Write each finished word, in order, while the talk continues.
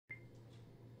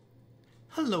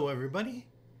Hello everybody,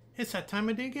 it's that time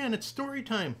of day again, it's story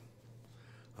time.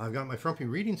 I've got my frumpy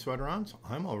reading sweater on, so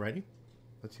I'm all ready.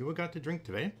 Let's see what I got to drink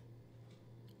today.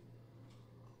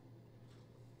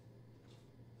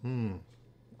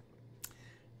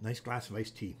 Nice glass of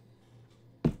iced tea.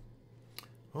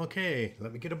 Okay,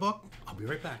 let me get a book, I'll be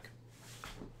right back.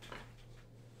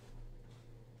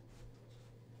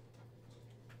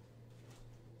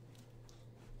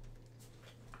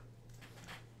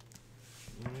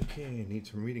 Okay, need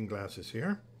some reading glasses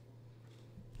here.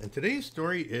 And today's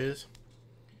story is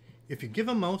If You Give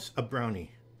a Mouse a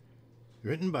Brownie,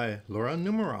 written by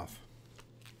Numeroff.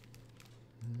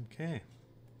 Okay.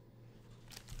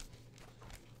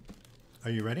 Are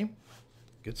you ready?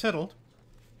 Get settled.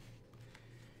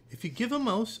 If you give a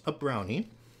mouse a brownie,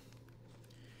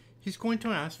 he's going to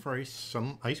ask for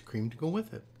some ice cream to go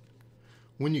with it.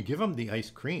 When you give him the ice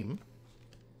cream,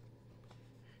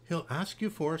 he'll ask you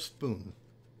for a spoon.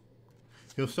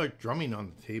 He'll start drumming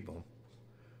on the table.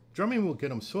 Drumming will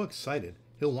get him so excited,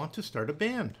 he'll want to start a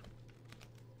band.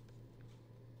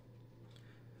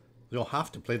 You'll have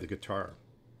to play the guitar.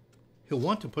 He'll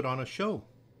want to put on a show.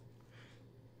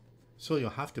 So you'll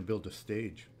have to build a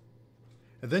stage.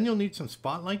 And then you'll need some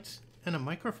spotlights and a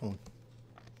microphone.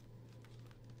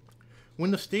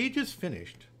 When the stage is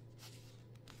finished,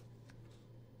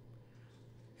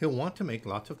 he'll want to make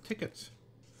lots of tickets.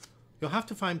 You'll have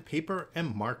to find paper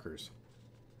and markers.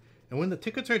 And when the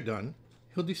tickets are done,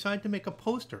 he'll decide to make a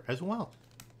poster as well.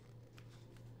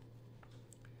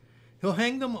 He'll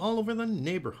hang them all over the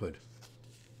neighborhood.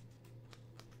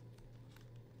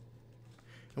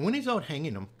 And when he's out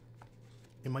hanging them,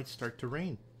 it might start to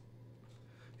rain.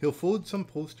 He'll fold some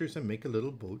posters and make a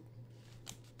little boat.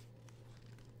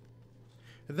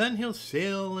 And then he'll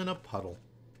sail in a puddle.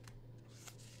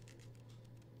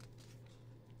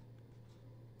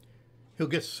 He'll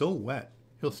get so wet,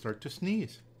 he'll start to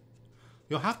sneeze.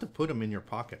 You'll have to put him in your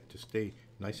pocket to stay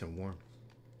nice and warm.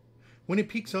 When he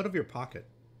peeks out of your pocket,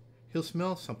 he'll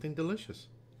smell something delicious.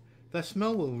 That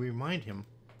smell will remind him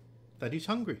that he's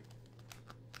hungry.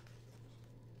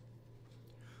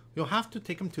 You'll have to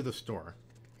take him to the store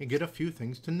and get a few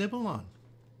things to nibble on.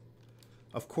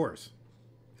 Of course,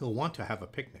 he'll want to have a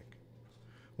picnic.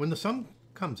 When the sun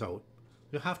comes out,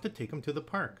 you'll have to take him to the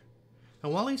park.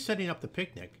 And while he's setting up the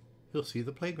picnic, he'll see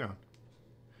the playground.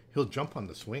 He'll jump on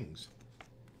the swings.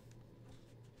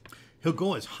 He'll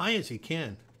go as high as he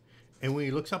can, and when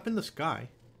he looks up in the sky,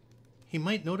 he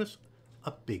might notice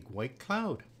a big white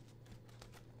cloud.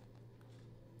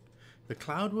 The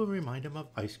cloud will remind him of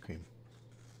ice cream.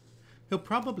 He'll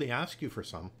probably ask you for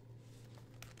some.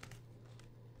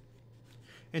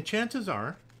 And chances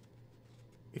are,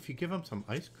 if you give him some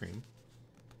ice cream,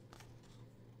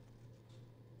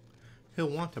 he'll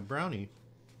want a brownie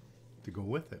to go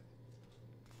with it.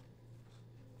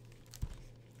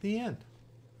 The end.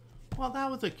 Well,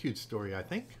 that was a cute story, I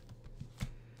think.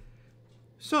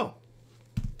 So,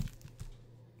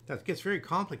 that gets very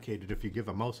complicated if you give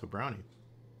a mouse a brownie.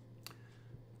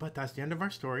 But that's the end of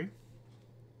our story.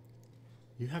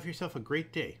 You have yourself a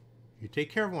great day. You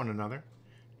take care of one another.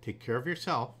 Take care of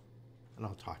yourself. And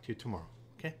I'll talk to you tomorrow.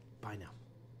 Okay? Bye now.